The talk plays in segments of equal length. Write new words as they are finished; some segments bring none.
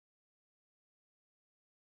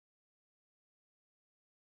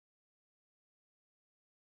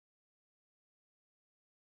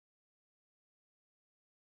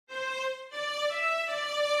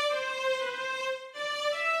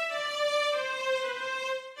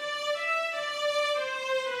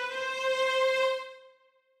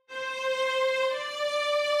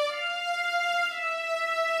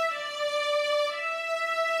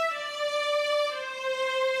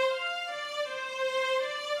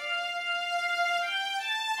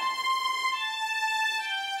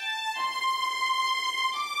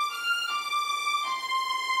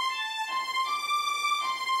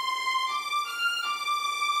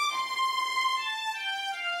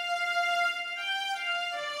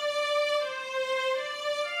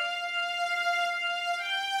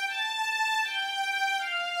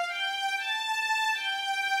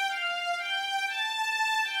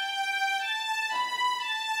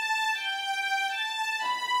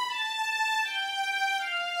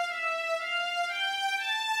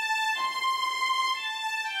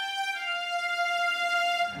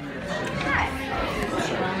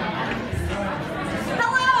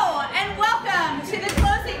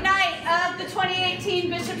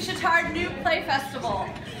2018 Bishop Chatard New Play Festival.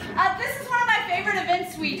 This is one of my favorite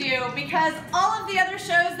events we do because all of the other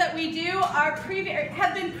shows that we do are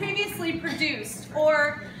have been previously produced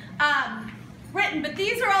or written, but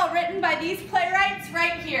these are all written by these playwrights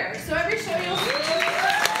right here. So every show you'll see.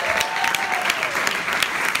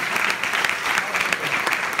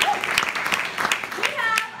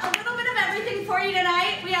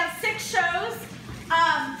 Tonight we have 6 shows.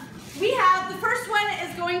 The first one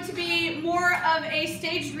is going to be more of a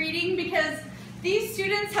staged reading because these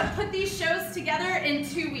students have put these shows together in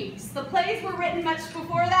 2 weeks. The plays were written much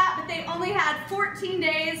before that, but they only had 14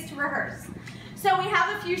 days to rehearse. So we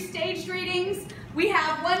have a few staged readings, we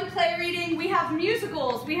have 1 play reading, we have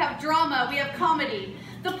musicals, we have drama, we have comedy.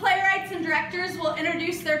 The playwrights and directors will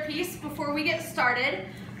introduce their piece before we get started.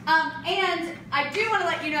 And I do want to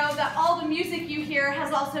let you know that all the music you hear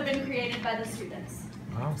has also been created by the students.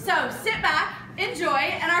 Wow. So sit back, enjoy,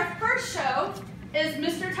 and our first show is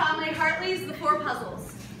Mr. Tom A. Hartley's The 4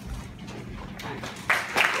 Puzzles.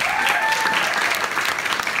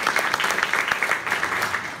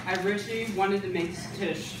 I originally wanted to make this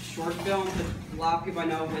into a short film, but a lot of people I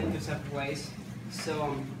know went through separate ways.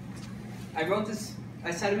 So I wrote this,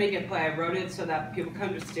 I decided to make it a play. I wrote it so that people can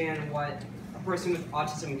understand what a person with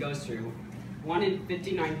autism goes through. 1 in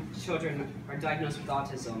 59 children are diagnosed with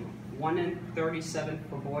autism, 1 in 37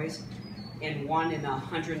 for boys, and 1 in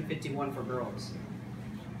 151 for girls.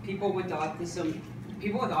 People with autism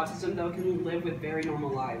though can live with very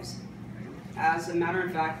normal lives. As a matter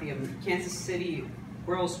of fact, the Kansas City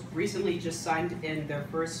Royals recently just signed in their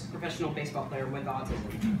first professional baseball player with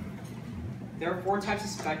autism. There are 4 types of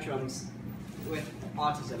spectrums with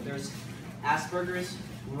autism. There's Asperger's,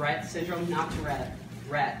 Rett syndrome, not Tourette,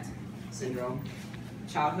 Rett syndrome,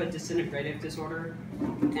 childhood disintegrative disorder,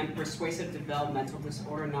 and persuasive developmental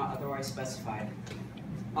disorder not otherwise specified,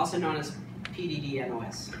 also known as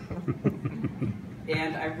PDD-NOS.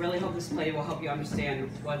 And I really hope this play will help you understand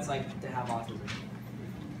what it's like to have autism.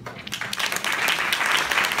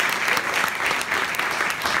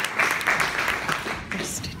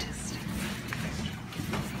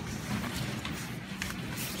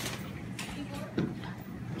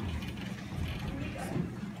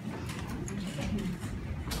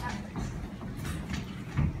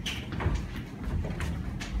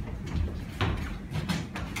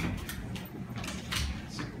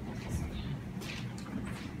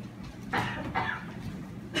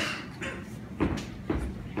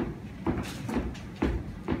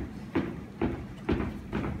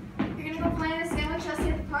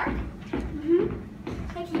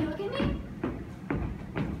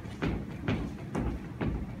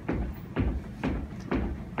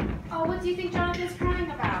 What do you think Jonathan's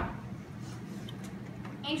crying about?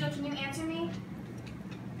 Angel, can you answer me?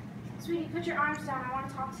 Sweetie, put your arms down. I want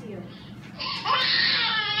to talk to you.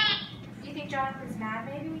 Do you think Jonathan's mad,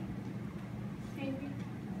 maybe?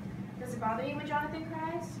 Does it bother you when Jonathan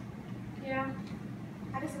cries? Yeah.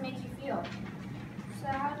 How does it make you feel?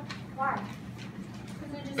 Sad. Why?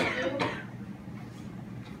 Because I just do.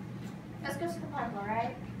 Let's go to the park, all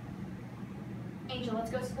right? Angel,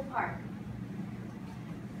 let's go to the park.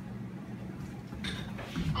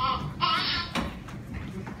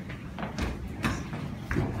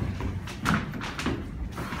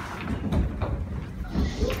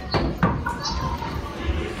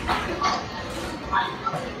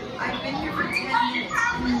 I've been here for 10 minutes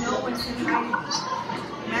and no one said hi to me.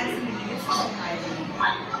 Madison used to say hi to me.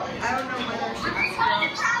 I don't know whether she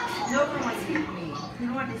asked her. No one wants to speak to me. You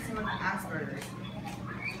don't want to see someone with Asperger's.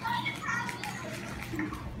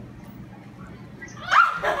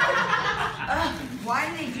 Why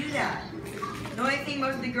do they do that? The only thing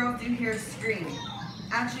most of the girls do here is scream.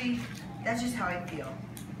 Actually, that's just how I feel.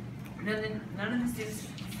 None of the students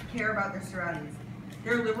care about their surroundings.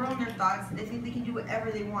 They're liberal in their thoughts. They think they can do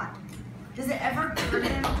whatever they want. Does it ever occur to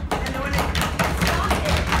them that no one stop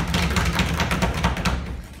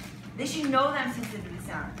it? They should know that I'm sensitive to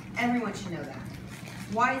sound. Everyone should know that.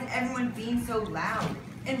 Why is everyone being so loud?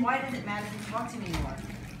 And why does it matter if you talk to me more?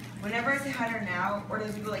 Whenever I say hi to her now, or to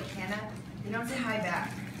people like Hannah, they don't say hi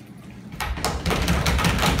back.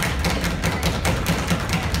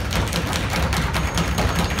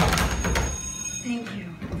 Thank you.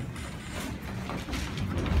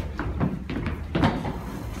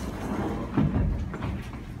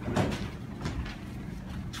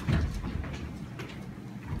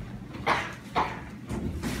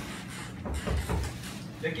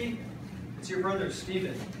 Vicky, it's your brother,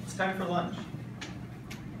 Steven. It's time for lunch.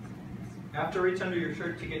 You have to reach under your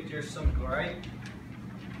shirt to get to your stomach, all right?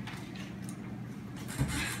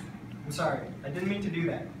 I'm sorry, I didn't mean to do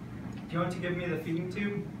that. Do you want to give me the feeding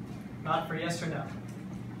tube? Not for yes or no.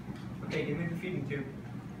 Okay, give me the feeding tube.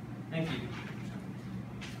 Thank you.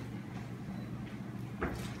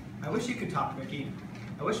 I wish you could talk, Vicky.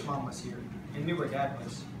 I wish Mom was here and knew where Dad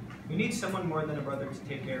was. You need someone more than a brother to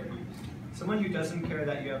take care of you. Someone who doesn't care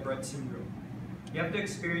that you have Rett syndrome. You have to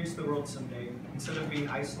experience the world someday, instead of being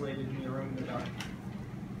isolated in your room in the dark.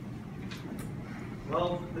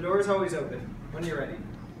 Well, the door is always open, when you're ready.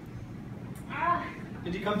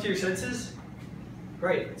 Did you come to your senses?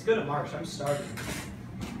 Great, let's go to Marsh, I'm starving.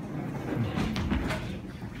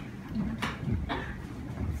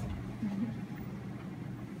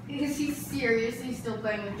 Is he seriously still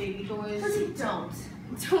playing with baby toys? Because he don't.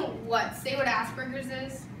 Don't what? Say what Asperger's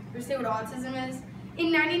is? Or say what autism is?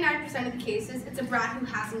 In 99% of the cases, it's a brat who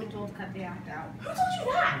hasn't been told to cut the act out. Who told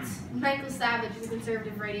you that? Michael Savage, the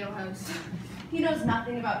conservative radio host. He knows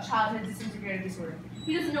nothing about childhood disintegrated disorder.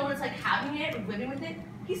 He doesn't know what it's like having it or living with it.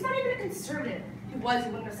 He's not even a conservative. If he was, he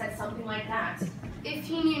wouldn't have said something like that. If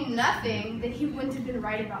he knew nothing, then he wouldn't have been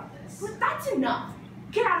right about this. But that's enough.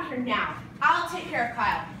 Get out of here now. I'll take care of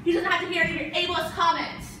Kyle. He doesn't have to hear any of your ableist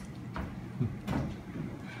comments.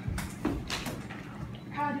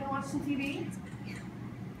 Kyle, do you want to watch some TV?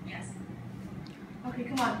 Yes. Okay,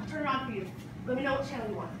 come on. Turn it on for you. Let me know what channel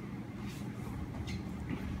you want.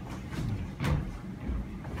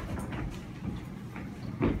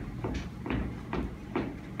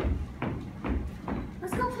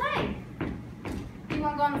 Let's go play. Do you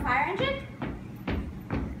want to go on the fire engine?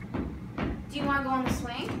 Do you want to go on the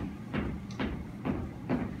swing?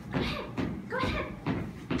 Go ahead. Go ahead.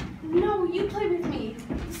 No, you play with me.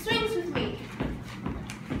 The swing's with me.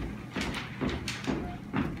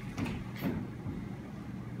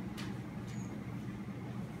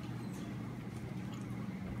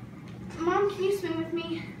 Mom, can you swing with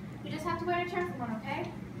me? We just have to wait our turn for one,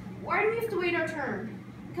 okay? Why do we have to wait our turn?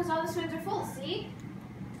 Because all the swings are full, see?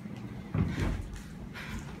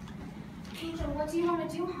 Angel, what do you want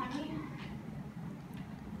to do, honey?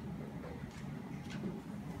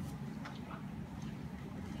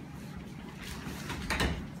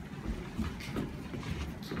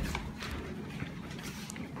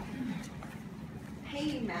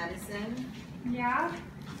 Hey, Madison. Yeah?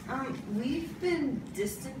 We've been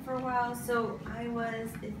distant for a while, so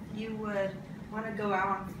if you would want to go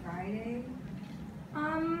out on Friday.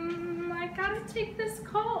 I gotta take this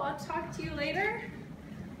call. I'll talk to you later.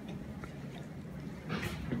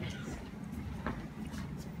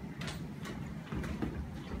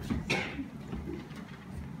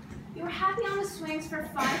 You were happy on the swings for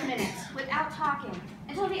 5 minutes without talking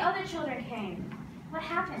until the other children came. What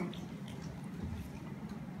happened?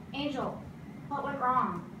 Angel, what went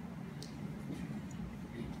wrong?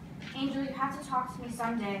 Angel, you have to talk to me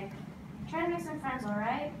someday. Try to make some friends, all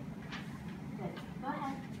right? Good. Go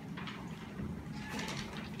ahead.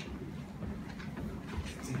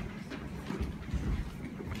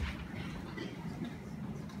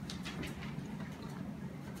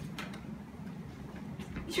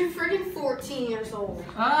 You're friggin' 14 years old.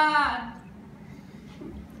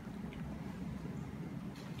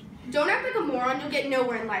 Don't act like a moron, you'll get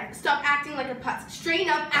nowhere in life. Stop acting like a putz. Straighten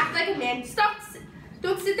up, act like a man.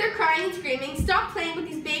 Don't sit there crying and screaming. Stop playing with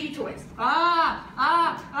these baby toys. My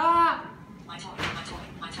toy.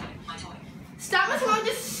 Stop messing around with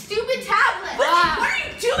this stupid tablet. What are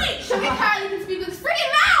you doing? Show me how you can speak with this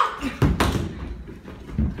friggin' mouth.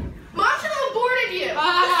 Mom should have aborted you.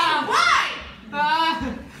 Why?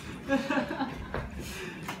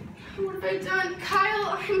 What have I done?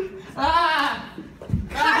 Kyle,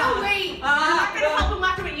 Kyle, wait. I'm not going to help him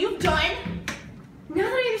after what you've done. Now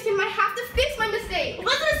that I understand, I have to fix my mistake.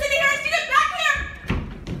 Listen to sitting here and get back here.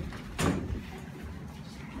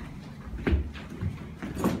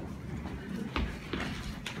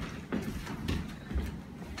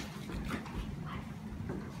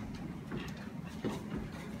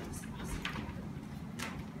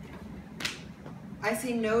 I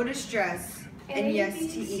see no distress and yes to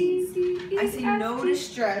ease. I see no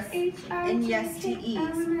distress and yes to ease.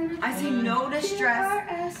 I see no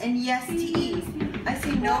distress and yes to ease. I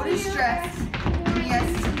see no distress and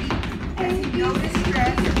yes to ease. I see no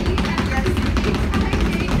distress and yes to ease.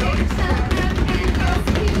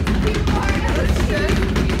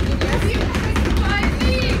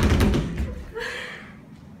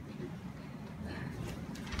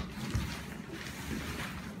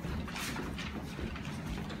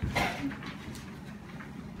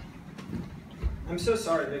 I'm so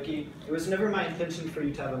sorry, Vicky. It was never my intention for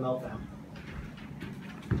you to have a meltdown.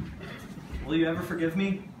 Will you ever forgive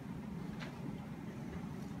me?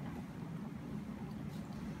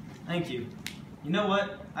 Thank you. You know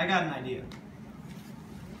what? I got an idea.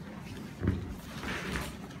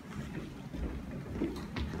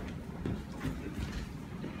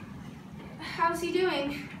 How's he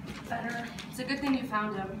doing? Better. It's a good thing you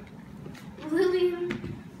found him. Lillian,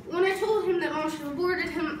 when I told him that Mom should have aborted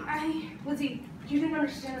him, Lizzie, you didn't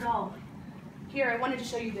understand at all. Here, I wanted to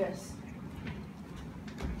show you this.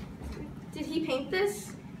 Did he paint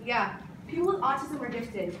this? Yeah, people with autism are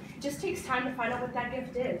gifted. It just takes time to find out what that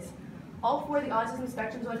gift is. All 4 of the autism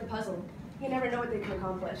spectrum's always a puzzle. You never know what they can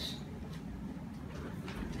accomplish.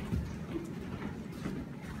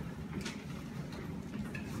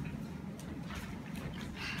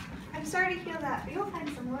 I'm sorry to hear that, but you'll find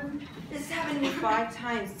someone. This has happened to me 5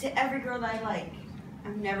 times, to every girl that I like.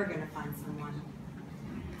 I'm never gonna find someone.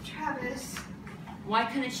 Travis. Why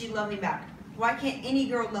couldn't she love me back? Why can't any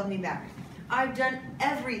girl love me back? I've done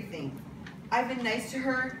everything. I've been nice to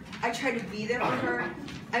her. I tried to be there for her.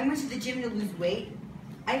 I went to the gym to lose weight.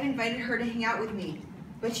 I've invited her to hang out with me,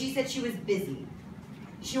 but she said she was busy.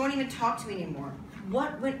 She won't even talk to me anymore.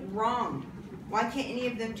 What went wrong? Why can't any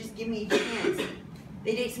of them just give me a chance?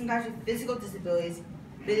 They date some guys with physical disabilities,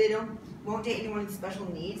 but they won't date anyone with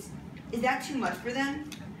special needs. Is that too much for them?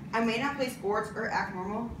 I may not play sports or act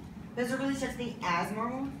normal, but is there really such a thing as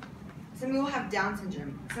normal? Some people have Down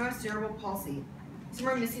syndrome, some have cerebral palsy, some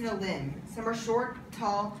are missing a limb, some are short,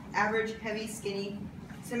 tall, average, heavy, skinny,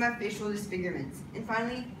 some have facial disfigurements, and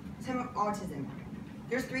finally, some have autism.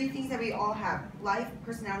 There's 3 things that we all have: life,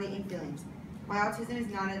 personality, and feelings. My autism is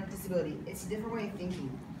not a disability, it's a different way of thinking.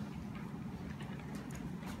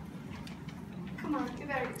 Come on, you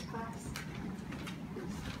better get to class.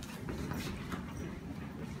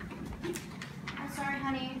 I'm sorry,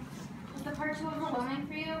 honey. Was the part too overwhelming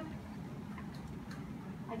for you?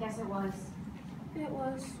 I guess it was. It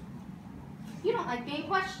was. You don't like being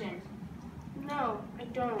questioned. No, I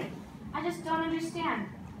don't. I just don't understand.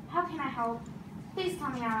 How can I help? Please tell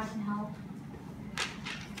me how I can help.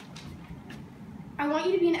 I want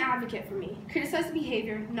you to be an advocate for me. Criticize the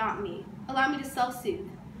behavior, not me. Allow me to self-soothe.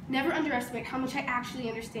 Never underestimate how much I actually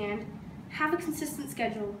understand. Have a consistent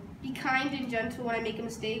schedule. Be kind and gentle when I make a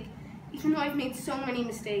mistake, even though I've made so many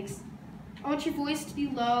mistakes. I want your voice to be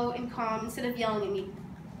low and calm instead of yelling at me,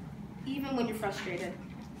 even when you're frustrated.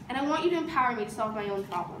 And I want you to empower me to solve my own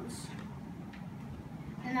problems.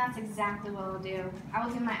 And that's exactly what I'll do. I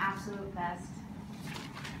will do my absolute best.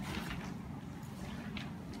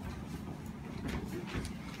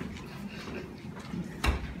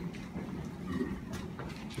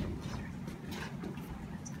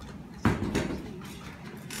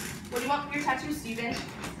 What do you want for your tattoo, Steven?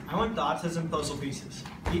 I want the autism puzzle pieces.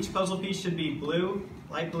 Each puzzle piece should be blue,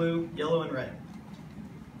 light blue, yellow, and red.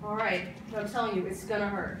 Alright, but I'm telling you, it's gonna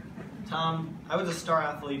hurt. Tom, I was a star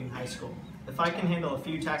athlete in high school. If I can handle a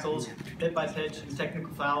few tackles, hit by pitch, and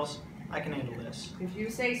technical fouls, I can handle this. If you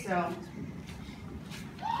say so.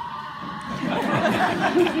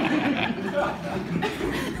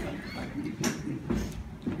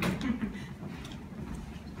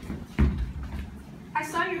 I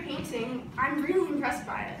saw your painting. I'm really impressed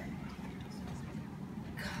by it.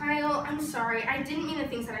 Kyle, I'm sorry. I didn't mean the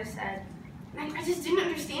things that I said. I just didn't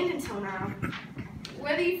understand until now.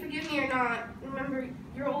 Whether you forgive me or not, remember,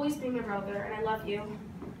 you're always being my brother, and I love you.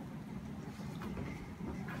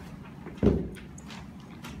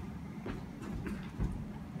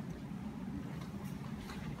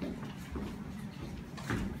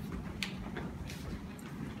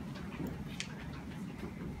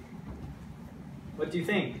 What do you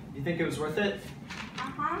think? Do you think it was worth it?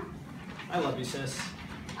 Uh-huh. I love you, sis.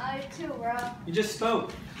 I too, bro. You just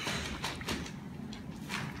spoke.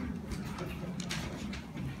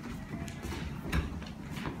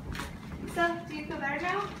 So, do you feel better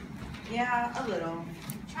now? Yeah, a little.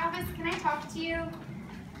 Travis, can I talk to you?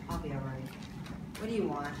 I'll be alright. What do you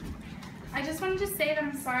want? I just wanted to say that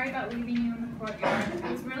I'm sorry about leaving you in the courtyard. It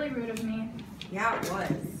was really rude of me. Yeah, it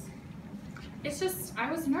was. It's just,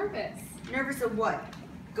 I was nervous. Nervous of what?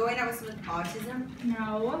 Going out with someone with autism?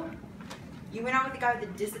 No, You went out with a guy with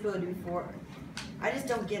a disability before. I just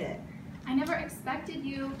don't get it. I never expected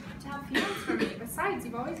you to have feelings for me. Besides,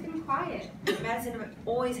 you've always been quiet. Madison, I've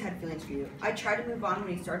always had feelings for you. I tried to move on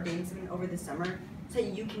when you started dating someone over the summer so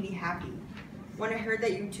you can be happy. When I heard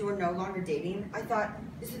that you two are no longer dating, I thought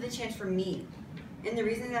this is the chance for me. And the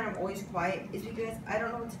reason that I'm always quiet is because I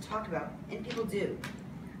don't know what to talk about, and people do.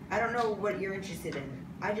 I don't know what you're interested in.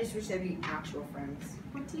 I just wish they'd be actual friends.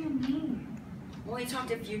 What do you mean? Well, we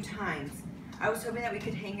talked a few times. I was hoping that we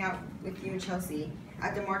could hang out with you and Chelsea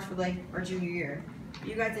at the March for Life our junior year.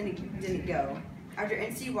 You guys didn't go. After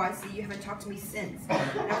NCYC, you haven't talked to me since.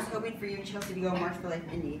 And I was hoping for you and Chelsea to go March for Life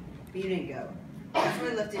Indy, but you didn't go. That's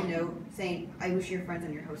why I left a note saying, I wish you were friends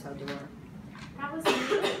on your hotel door. That was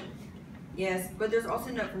me. Yes, but there's also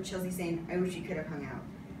a note from Chelsea saying, I wish you could have hung out.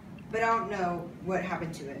 but I don't know what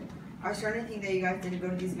happened to it. I was starting to think that you guys didn't go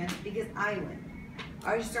to these events because I went.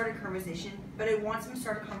 I just started a conversation, but I want someone to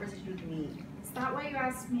start a conversation with me. Is that why you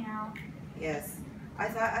asked me out? Yes. I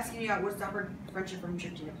thought asking you out would stop our friendship from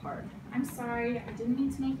drifting apart. I'm sorry, I didn't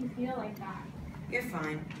mean to make you feel like that. You're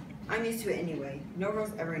fine. I'm used to it anyway. No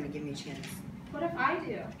girl's ever gonna give me a chance. What if I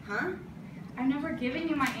do? Huh? I've never given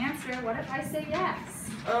you my answer. What if I say yes?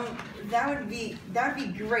 That would be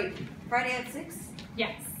great. Friday at 6?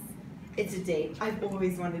 Yes. It's a date. I've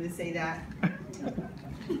always wanted to say that.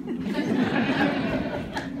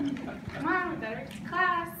 Come on, we better get to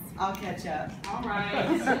class. I'll catch up. All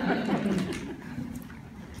right.